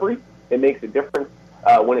recovery. It makes a difference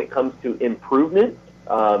when it comes to improvement,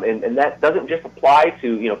 and that doesn't just apply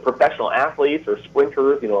to professional athletes or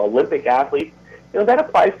sprinters, Olympic athletes. that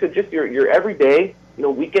applies to just your everyday,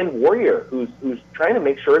 weekend warrior who's trying to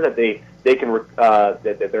make sure that they can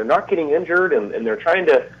that they're not getting injured, and they're trying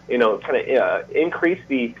to kind of increase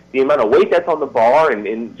the amount of weight that's on the bar,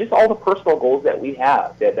 and just all the personal goals that we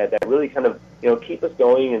have that really kind of keep us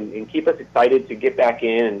going and keep us excited to get back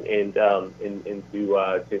in and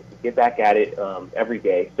to get back at it every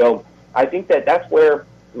day. So I think that's where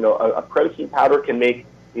a protein powder can make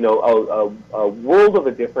a world of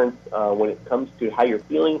a difference when it comes to how you're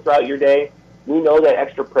feeling throughout your day. We know that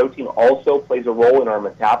extra protein also plays a role in our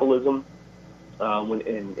metabolism,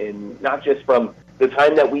 and not just from the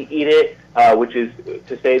time that we eat it, which is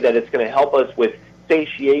to say that it's going to help us with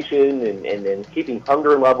satiation and keeping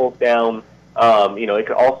hunger levels down. It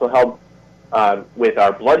could also help with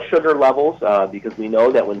our blood sugar levels, because we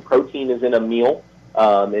know that when protein is in a meal,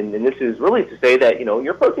 and this is really to say that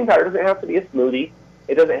your protein powder doesn't have to be a smoothie,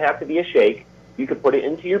 it doesn't have to be a shake. You can put it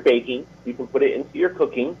into your baking, you can put it into your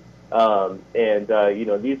cooking, and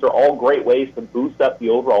these are all great ways to boost up the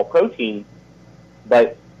overall protein.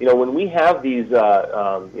 But when we have these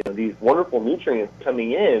these wonderful nutrients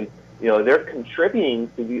coming in, they're contributing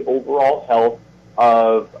to the overall health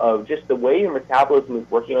of just the way your metabolism is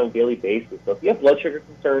working on a daily basis. So if you have blood sugar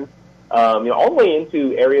concerns, all the way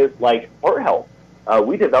into areas like heart health,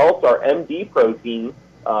 we developed our MD protein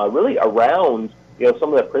really around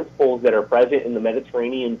some of the principles that are present in the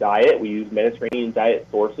Mediterranean diet. We use Mediterranean diet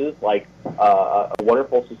sources like a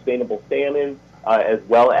wonderful sustainable salmon, as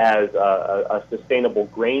well as a sustainable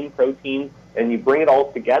grain protein, and you bring it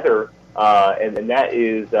all together, and that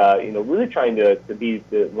is really trying to be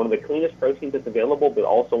one of the cleanest proteins that's available, but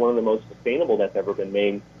also one of the most sustainable that's ever been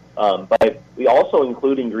made. But we also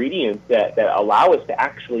include ingredients that allow us to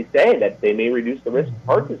actually say that they may reduce the risk of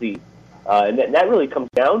heart disease, and that really comes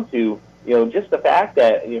down to just the fact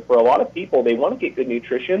that for a lot of people, they want to get good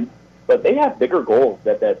nutrition, but they have bigger goals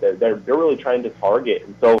that they're really trying to target.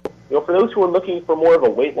 And so for those who are looking for more of a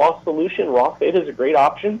weight loss solution, Raw Fade is a great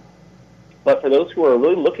option. But for those who are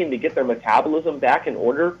really looking to get their metabolism back in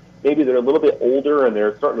order, maybe they're a little bit older and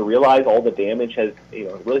they're starting to realize all the damage has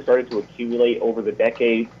really started to accumulate over the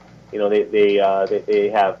decades. They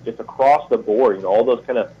have just across the board all those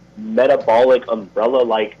kind of metabolic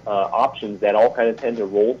umbrella-like options that all kind of tend to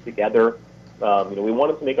roll together. We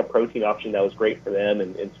wanted to make a protein option that was great for them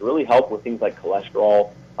and to really help with things like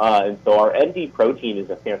cholesterol. And so our MD protein is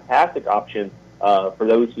a fantastic option for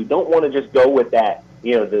those who don't want to just go with that,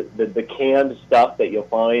 the canned stuff that you'll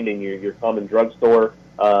find in your common drugstore,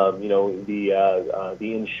 the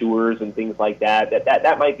Ensures and things like that.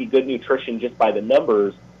 That might be good nutrition just by the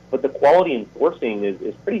numbers, but the quality and sourcing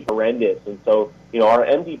is pretty horrendous. And so, our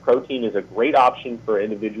MD protein is a great option for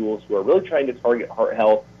individuals who are really trying to target heart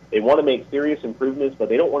health. They want to make serious improvements, but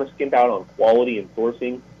they don't want to skimp out on quality and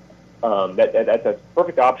sourcing. That's a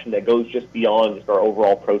perfect option that goes just beyond just our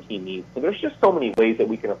overall protein needs. So there's just so many ways that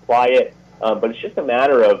we can apply it, but it's just a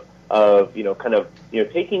matter of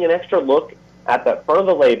taking an extra look at the front of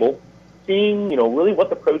the label, seeing really what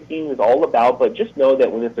the protein is all about. But just know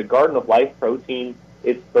that when it's a Garden of Life protein,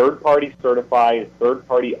 it's third-party certified, it's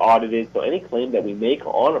third-party audited. So any claim that we make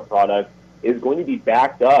on a product is going to be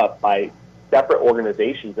backed up by separate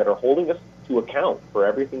organizations that are holding us to account for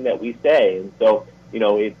everything that we say. And so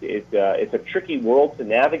it's a tricky world to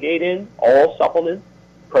navigate in. All supplements,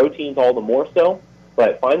 proteins, all the more so.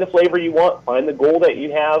 But find the flavor you want, find the goal that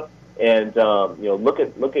you have, and look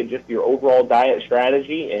at just your overall diet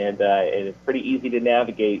strategy, and it's pretty easy to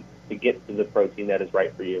navigate to get to the protein that is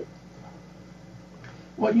right for you.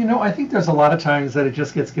 Well, I think there's a lot of times that it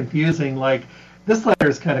just gets confusing. Like this letter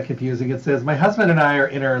is kind of confusing. It says, my husband and I are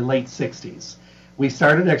in our late 60s. We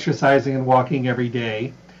started exercising and walking every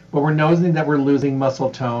day, but we're noticing that we're losing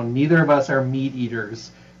muscle tone. Neither of us are meat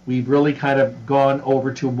eaters. We've really kind of gone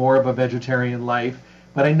over to more of a vegetarian life,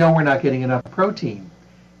 but I know we're not getting enough protein.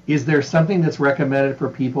 Is there something that's recommended for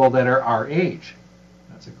people that are our age?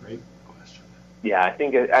 That's a great question. Yeah, I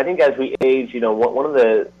think as we age, one of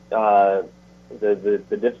the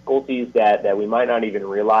difficulties that we might not even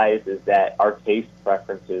realize is that our taste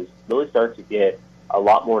preferences really start to get a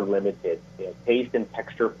lot more limited. Taste and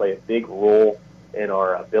texture play a big role in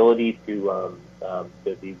our ability to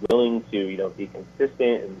be willing to be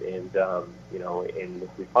consistent and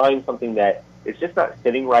if we find something that is just not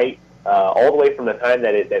sitting right all the way from the time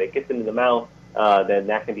that it gets into the mouth, then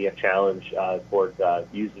that can be a challenge towards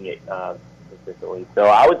using it consistently. So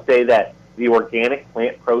I would say that the organic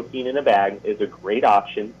plant protein in a bag is a great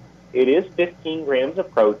option. It is 15 grams of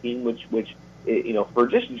protein, which for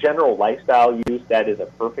just general lifestyle use, that is a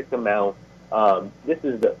perfect amount. This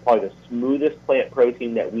is probably the smoothest plant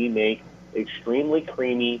protein that we make, extremely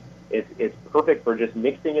creamy, It's perfect for just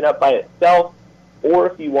mixing it up by itself, or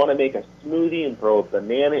if you want to make a smoothie and throw a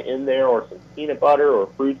banana in there, or some peanut butter, or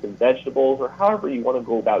fruits and vegetables, or however you want to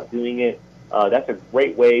go about doing it. That's a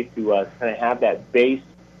great way to kind of have that base,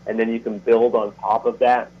 and then you can build on top of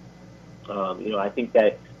that. I think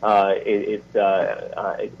that it's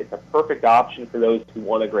a perfect option for those who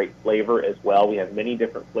want a great flavor as well. We have many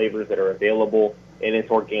different flavors that are available, and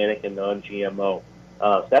it's organic and non-GMO.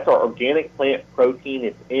 So that's our organic plant protein.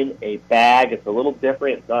 It's in a bag. It's a little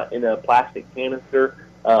different. It's not in a plastic canister.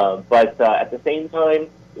 But at the same time,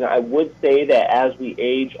 I would say that as we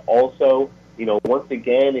age also, once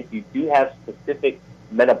again, if you do have specific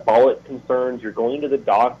metabolic concerns, you're going to the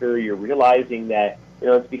doctor, you're realizing that,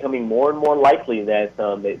 it's becoming more and more likely that,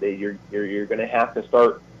 that you're going to have to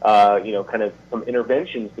start, kind of some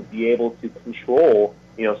interventions to be able to control,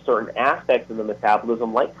 certain aspects of the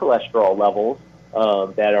metabolism, like cholesterol levels,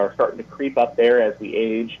 that are starting to creep up there as we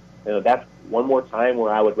age. That's one more time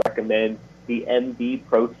where I would recommend the MD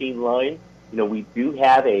protein line. We do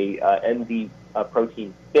have a MD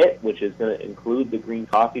protein fit, which is going to include the green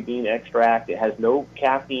coffee bean extract. It has no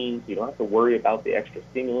caffeine, so you don't have to worry about the extra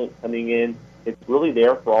stimulant coming in. It's really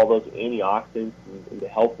there for all those antioxidants and to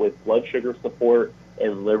help with blood sugar support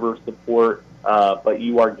and liver support. But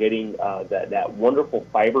you are getting that wonderful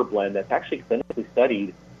fiber blend that's actually clinically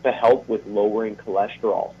studied to help with lowering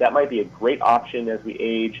cholesterol. So that might be a great option as we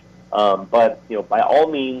age. But by all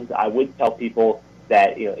means, I would tell people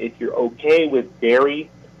that if you're okay with dairy,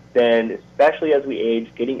 then especially as we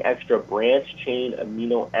age, getting extra branched chain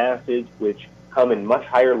amino acids, which come in much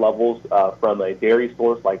higher levels from a dairy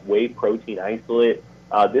source like whey protein isolate.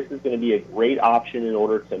 This is going to be a great option in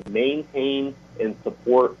order to maintain and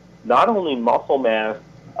support not only muscle mass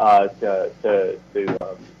to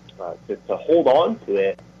hold on to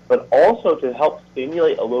it, but also to help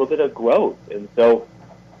stimulate a little bit of growth. And so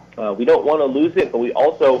we don't want to lose it, but we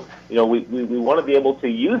also, we want to be able to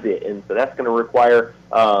use it. And so that's going to require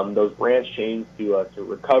those branch chains to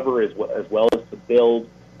recover as well as to build.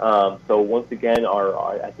 So once again,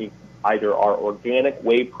 I think either our organic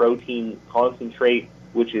whey protein concentrate,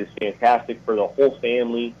 which is fantastic for the whole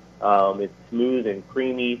family. It's smooth and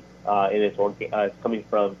creamy, and it's coming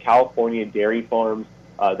from California dairy farms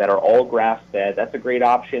that are all grass-fed. That's a great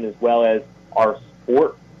option, as well as our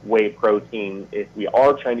sport whey protein. If we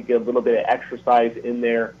are trying to get a little bit of exercise in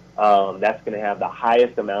there, that's going to have the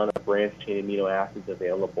highest amount of branched chain amino acids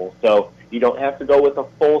available. So you don't have to go with a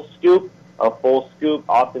full scoop. A full scoop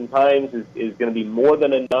oftentimes is going to be more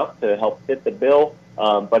than enough to help fit the bill.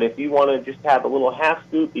 But if you want to just have a little half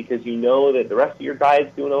scoop because you know that the rest of your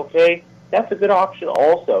diet's doing okay, that's a good option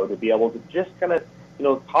also, to be able to just kind of,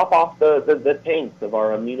 top off the tanks of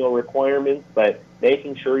our amino requirements, but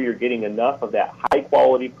making sure you're getting enough of that high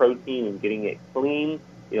quality protein and getting it clean.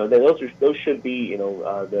 Those should be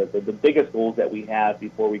the biggest goals that we have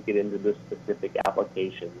before we get into the specific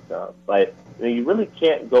applications. But you really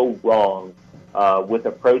can't go wrong with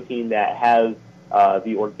a protein that has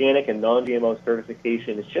the organic and non-GMO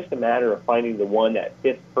certification. It's just a matter of finding the one that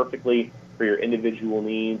fits perfectly for your individual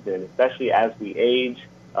needs, and especially as we age,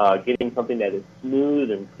 getting something that is smooth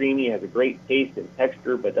and creamy, has a great taste and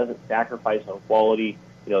texture, but doesn't sacrifice on quality.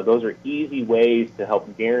 Those are easy ways to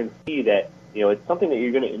help guarantee that it's something that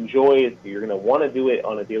you're going to enjoy. You're going to want to do it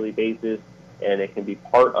on a daily basis, and it can be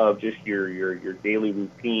part of just your daily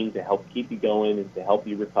routine to help keep you going and to help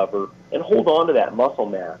you recover and hold on to that muscle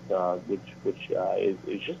mass, which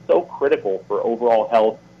is just so critical for overall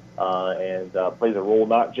health, and plays a role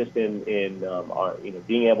not just in our,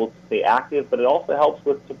 being able to stay active, but it also helps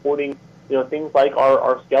with supporting things like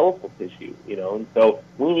our skeletal tissue. And so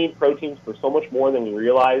we need proteins for so much more than we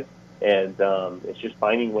realize. And it's just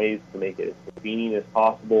finding ways to make it as convenient as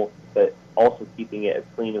possible, but also keeping it as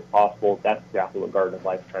clean as possible. That's exactly what Garden of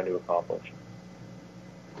Life is trying to accomplish.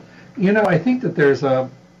 I think that there's a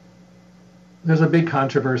big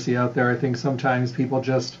controversy out there. I think sometimes people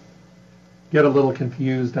just get a little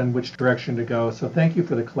confused on which direction to go. So thank you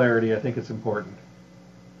for the clarity. I think it's important.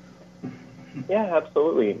 Yeah,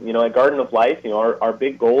 absolutely. At Garden of Life, our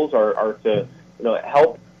big goals are to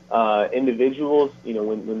help individuals,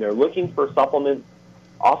 when they're looking for supplements.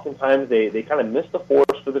 Oftentimes they kind of miss the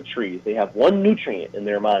forest for the trees. They have one nutrient in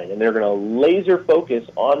their mind, and they're going to laser focus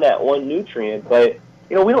on that one nutrient. But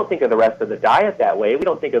we don't think of the rest of the diet that way. We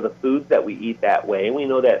don't think of the foods that we eat that way. We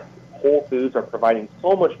know that whole foods are providing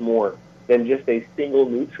so much more than just a single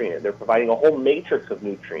nutrient. They're providing a whole matrix of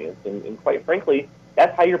nutrients, and quite frankly,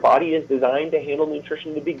 that's how your body is designed to handle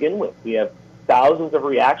nutrition to begin with. We have thousands of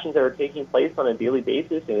reactions that are taking place on a daily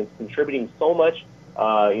basis, and it's contributing so much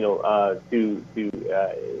to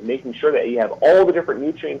making sure that you have all the different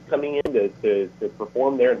nutrients coming in to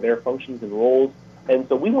perform their functions and roles. And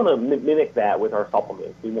so we want to mimic that with our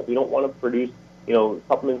supplements. We don't want to produce,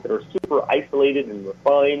 supplements that are super isolated and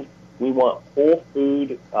refined. We want whole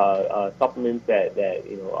food supplements that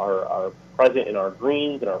are present in our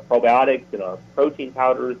greens and our probiotics and our protein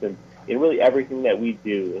powders and really everything that we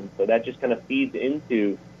do. And so that just kind of feeds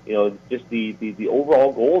into just the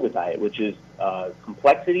overall goal of the diet, which is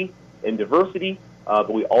complexity and diversity,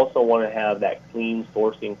 but we also want to have that clean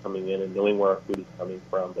sourcing coming in and knowing where our food is coming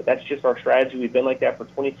from. But that's just our strategy. We've been like that for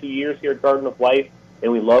 22 years here at Garden of Life,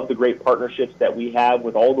 and we love the great partnerships that we have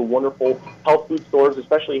with all the wonderful health food stores,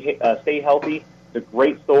 especially Stay Healthy. It's a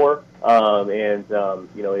great store, it's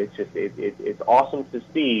awesome to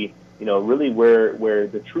see really where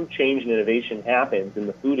the true change and innovation happens in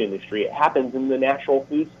the food industry. It happens in the natural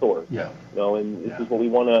food stores. Yeah. And this is what we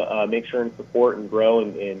want to make sure and support and grow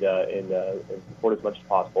and support as much as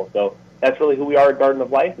possible. So that's really who we are at Garden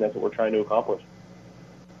of Life, and that's what we're trying to accomplish.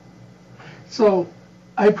 So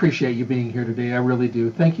I appreciate you being here today. I really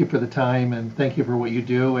do. Thank you for the time, and thank you for what you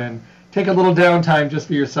do. And take a little downtime just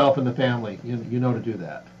for yourself and the family. You know to do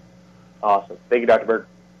that. Awesome. Thank you, Dr. Berg.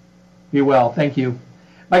 Be well. Thank you.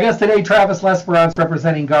 My guest today, Travis Lesperance,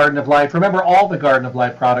 representing Garden of Life. Remember, all the Garden of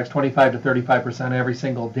Life products, 25 to 35% every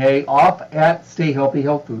single day, off at Stay Healthy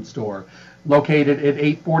Health Food Store, located at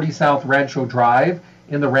 840 South Rancho Drive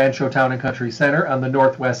in the Rancho Town and Country Center on the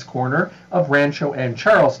northwest corner of Rancho and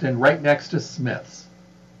Charleston, right next to Smith's.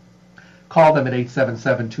 Call them at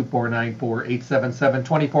 877-2494,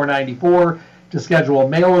 877-2494 to schedule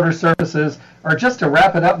mail order services, or just to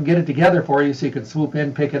wrap it up and get it together for you so you can swoop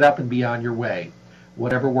in, pick it up, and be on your way.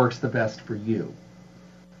 Whatever works the best for you.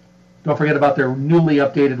 Don't forget about their newly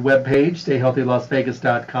updated webpage,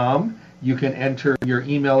 stayhealthylasvegas.com. You can enter your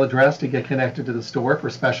email address to get connected to the store for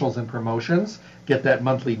specials and promotions, get that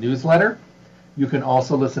monthly newsletter. You can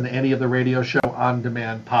also listen to any of the radio show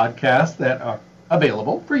on-demand podcasts that are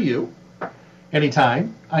available for you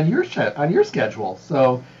anytime on your schedule.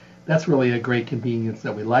 So that's really a great convenience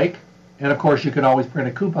that we like. And of course, you can always print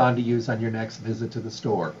a coupon to use on your next visit to the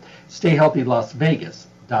store.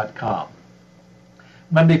 StayHealthyLasVegas.com.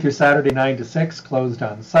 Monday through Saturday, 9 to 6, closed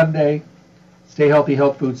on Sunday. Stay Healthy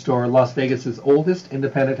Health Food Store, Las Vegas's oldest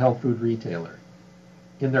independent health food retailer,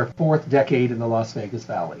 in their 4th decade in the Las Vegas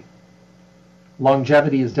Valley.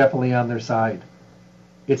 Longevity is definitely on their side.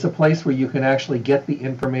 It's a place where you can actually get the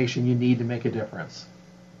information you need to make a difference.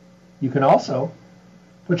 You can also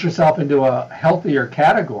put yourself into a healthier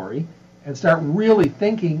category and start really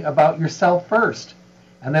thinking about yourself first,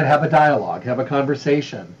 and then have a dialogue, have a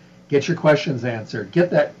conversation, get your questions answered,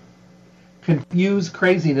 get that confused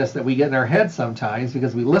craziness that we get in our head sometimes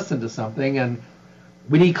because we listen to something and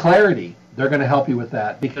we need clarity. They're going to help you with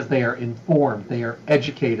that because they are informed, they are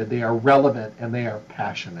educated, they are relevant, and they are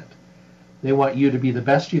passionate. They want you to be the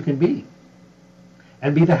best you can be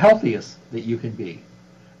and be the healthiest that you can be.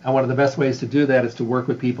 And one of the best ways to do that is to work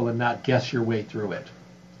with people and not guess your way through it.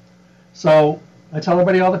 So I tell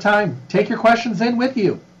everybody all the time, take your questions in with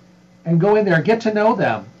you and go in there and get to know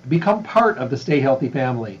them. Become part of the Stay Healthy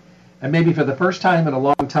family. And maybe for the first time in a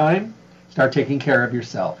long time, start taking care of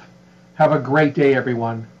yourself. Have a great day,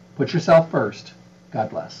 everyone. Put yourself first. God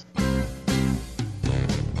bless.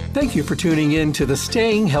 Thank you for tuning in to the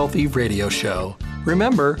Staying Healthy radio show.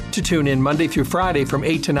 Remember to tune in Monday through Friday from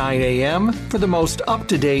 8 to 9 a.m. for the most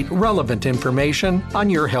up-to-date, relevant information on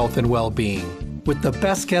your health and well-being, with the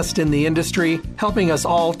best guest in the industry helping us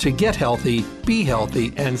all to get healthy, be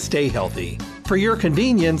healthy, and stay healthy. For your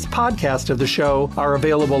convenience, podcasts of the show are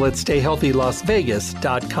available at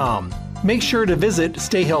stayhealthylasvegas.com. Make sure to visit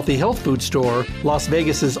Stay Healthy Health Food Store, Las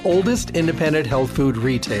Vegas's oldest independent health food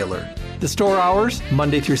retailer. The store hours,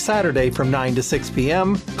 Monday through Saturday from 9 to 6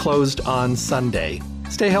 p.m., closed on Sunday.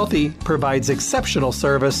 Stay Healthy provides exceptional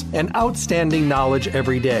service and outstanding knowledge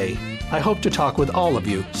every day. I hope to talk with all of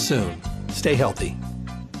you soon. Stay healthy.